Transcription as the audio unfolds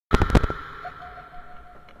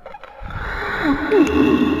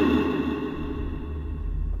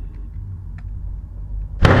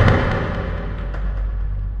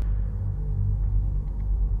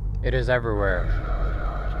It is everywhere.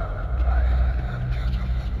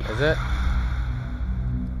 Is it?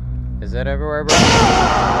 Is it everywhere, bro?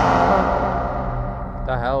 What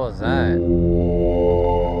the hell was that?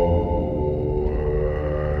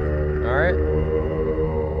 Alright.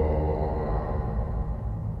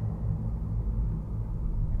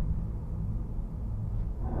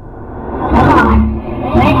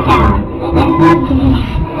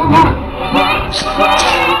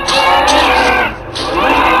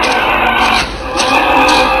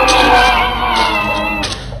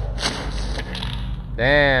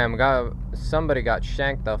 Damn, somebody got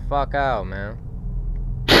shanked the fuck out, man.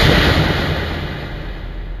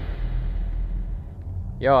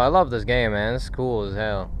 Yo, I love this game, man. It's cool as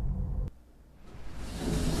hell.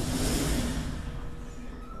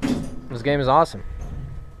 This game is awesome.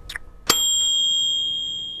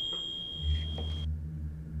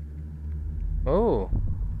 Ooh.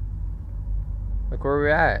 Look where we're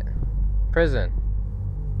at. Prison.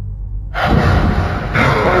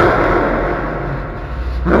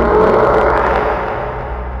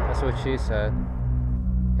 That's what she said.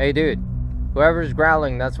 Hey, dude. Whoever's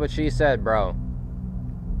growling, that's what she said, bro.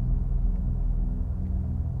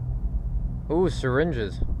 Ooh,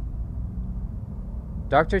 syringes.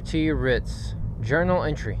 Dr. T. Ritz. Journal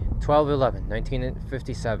entry.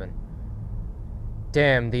 12/11/1957.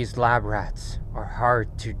 Damn, these lab rats are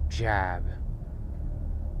hard to jab.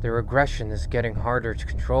 Their aggression is getting harder to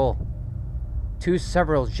control.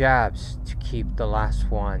 Several jabs to keep the last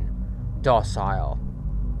one docile.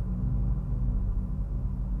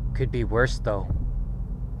 Could be worse though.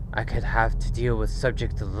 I could have to deal with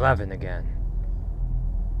Subject 11 again.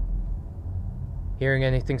 Hearing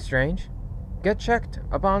anything strange? Get checked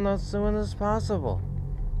upon as soon as possible.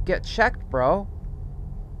 Get checked, bro.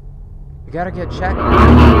 You gotta get checked.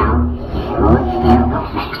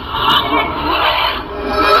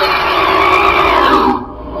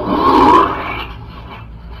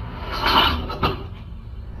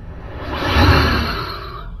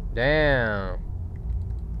 Damn.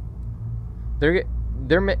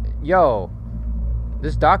 Yo.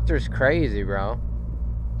 This doctor's crazy, bro.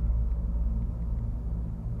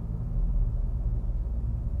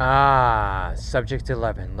 Ah, Subject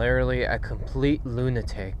 11, literally a complete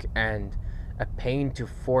lunatic and a pain to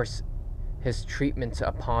force his treatment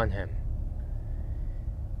upon him.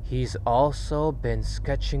 He's also been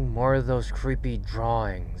sketching more of those creepy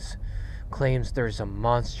drawings. Claims there's a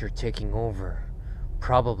monster taking over.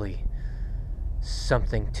 Probably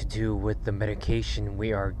something to do with the medication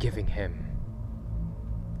we are giving him.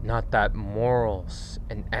 Not that morals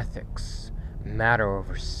and ethics matter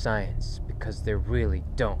over science, because they really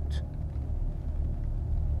don't.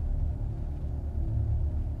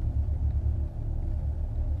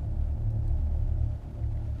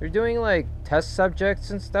 They're doing like test subjects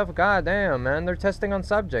and stuff. God damn, man, they're testing on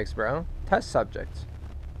subjects, bro. Test subjects.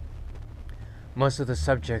 Most of the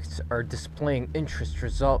subjects are displaying interest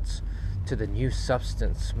results to the new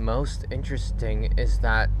substance. Most interesting is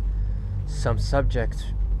that some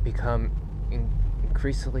subjects become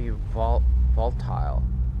increasingly volatile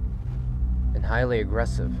and highly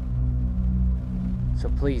aggressive. So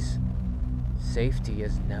please, safety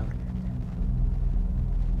is noted.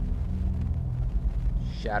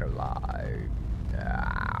 Shadowlight.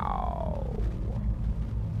 Ow.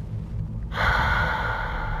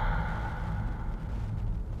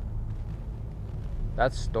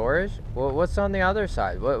 That's storage? What's on the other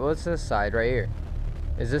side? What's this side right here?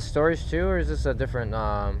 Is this storage too, or is this a different,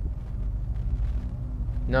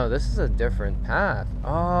 No, this is a different path.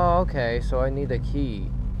 Oh, okay, so I need a key.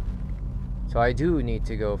 So I do need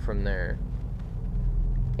to go from there.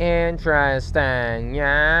 Interesting,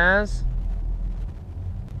 yes?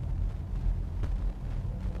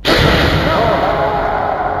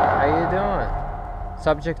 How you doing?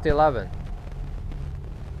 Subject 11.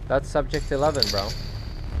 That's Subject 11, bro.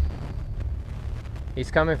 He's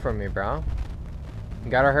coming for me, bro. You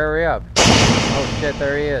gotta hurry up. Oh shit,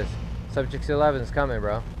 there he is. Subject 11 is coming,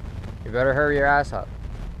 bro. You better hurry your ass up.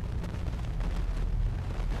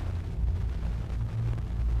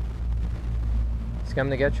 He's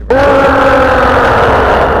coming to get you, bro.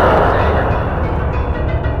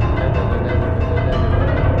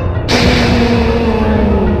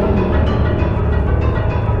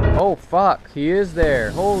 Oh fuck, he is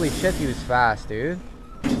there. Holy shit, he was fast, dude.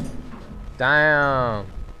 Damn.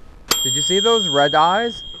 Did you see those red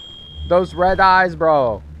eyes? Those red eyes,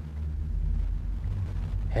 bro.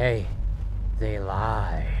 Hey, they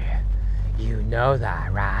lie. You know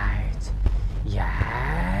that, right?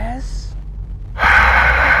 Yes?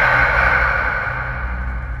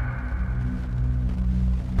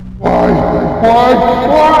 Why? Yo,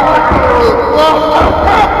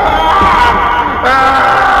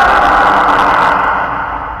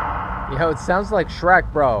 it sounds like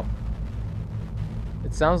Shrek, bro.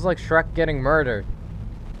 It sounds like Shrek getting murdered.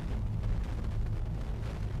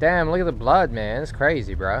 Damn, look at the blood, man. It's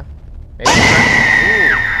crazy, bro. Maybe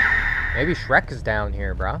Shrek, maybe Shrek is down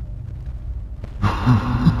here, bro. No,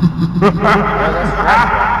 that's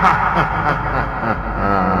Shrek, bro.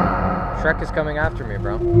 Shrek is coming after me,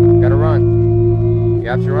 bro. Gotta run. You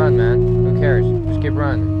have to run, man. Who cares? Just keep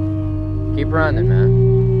running. Keep running, man.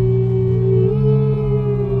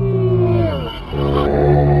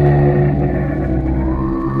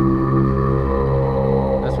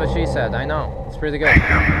 That's what she said. I know. It's pretty good. Make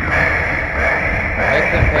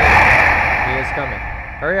them pay. He is coming.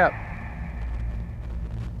 Hurry up.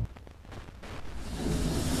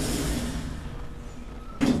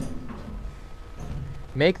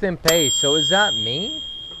 Make them pay. So is that me?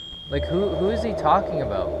 Like, who is he talking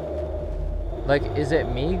about? Like, is it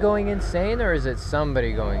me going insane or is it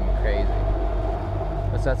somebody going crazy?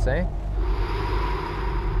 What's that say?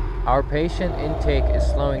 Our patient intake is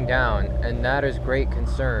slowing down, and that is great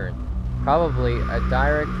concern. Probably a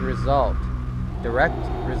direct result. Direct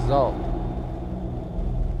result.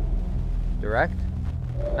 Direct?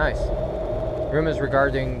 Nice. Rumors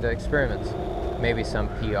regarding the experiments. Maybe some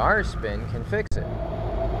PR spin can fix it.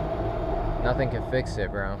 Nothing can fix it,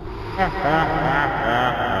 bro.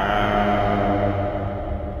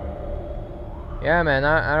 Yeah, man,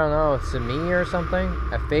 I don't know. It's me or something?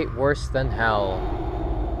 A fate worse than hell.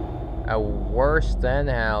 A worse than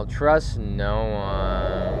hell. Trust no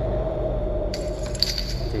one.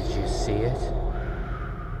 Did you see it?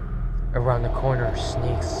 Around the corner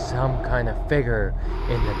sneaks some kind of figure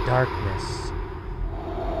in the darkness.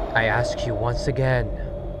 I ask you once again.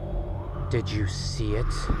 Did you see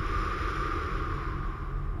it?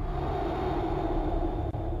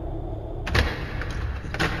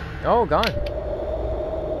 Oh, gone.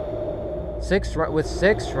 With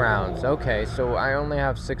 6 rounds. Okay, so I only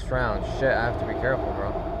have 6 rounds. Shit, I have to be careful,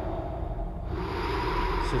 bro.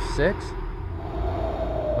 So 6?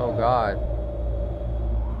 Oh god.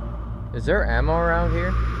 Is there ammo around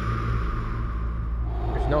here?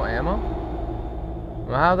 There's no ammo?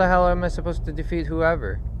 Well, how the hell am I supposed to defeat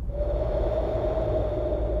whoever?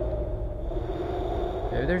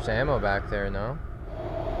 Maybe there's ammo back there, no?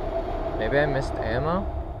 Maybe I missed ammo?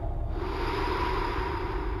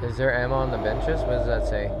 Is there ammo on the benches? What does that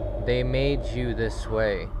say? They made you this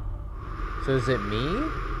way. So is it me?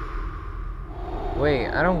 Wait,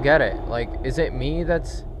 I don't get it. Like, is it me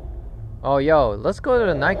that's... Oh, yo, let's go to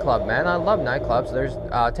the nightclub, man. I love nightclubs. There's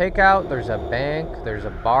takeout, there's a bank, there's a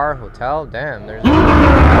bar, hotel. Damn, there's...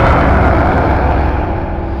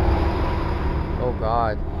 Oh,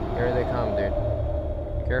 God. Here they come, dude.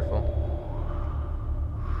 Be careful.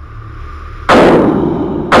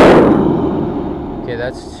 Okay,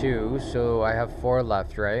 that's 2, so I have 4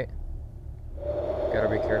 left, right? Gotta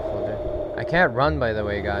be careful, dude. I can't run, by the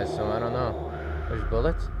way, guys, so I don't know. There's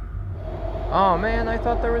bullets? Oh, man, I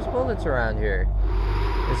thought there was bullets around here.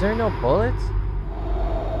 Is there no bullets?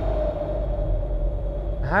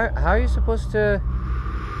 How are you supposed to...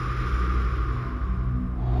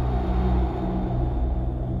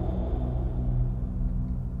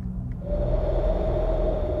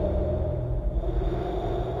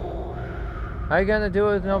 How you gonna do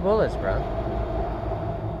it with no bullets, bro?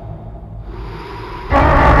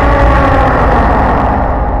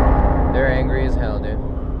 They're angry as hell, dude.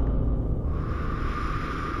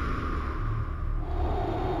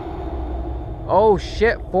 Oh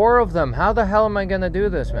shit, 4 of them. How the hell am I gonna do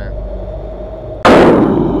this, man?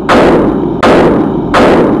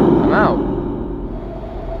 I'm out.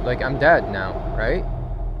 Like, I'm dead now, right?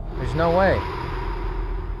 There's no way.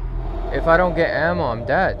 If I don't get ammo, I'm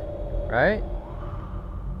dead, right?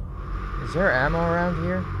 Is there ammo around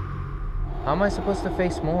here? How am I supposed to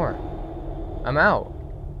face more? I'm out.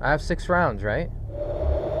 I have 6 rounds, right?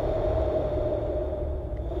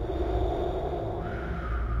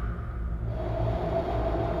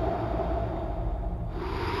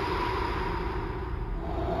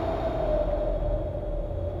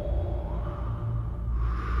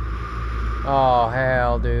 Oh,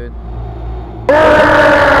 hell, dude.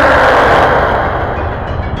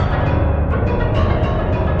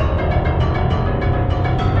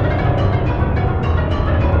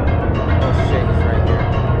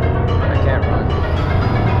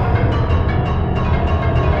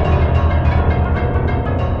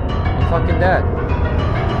 Dead.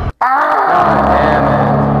 God damn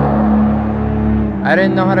it. I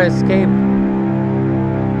didn't know how to escape.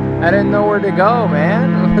 I didn't know where to go,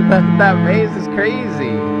 man. that maze is crazy.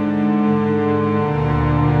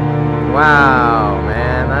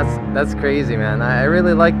 That's crazy, man. I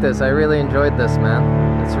really like this. I really enjoyed this,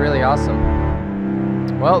 man. It's really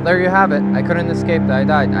awesome. Well, there you have it. I couldn't escape. I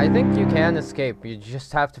died. I think you can escape. You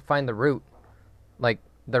just have to find the route. Like,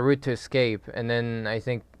 the route to escape. And then I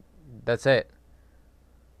think that's it.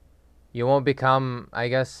 You won't become, I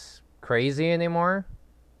guess, crazy anymore.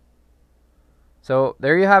 So,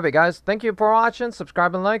 there you have it, guys. Thank you for watching.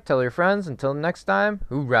 Subscribe and like. Tell your friends. Until next time.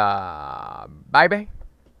 Hoorah. Bye-bye.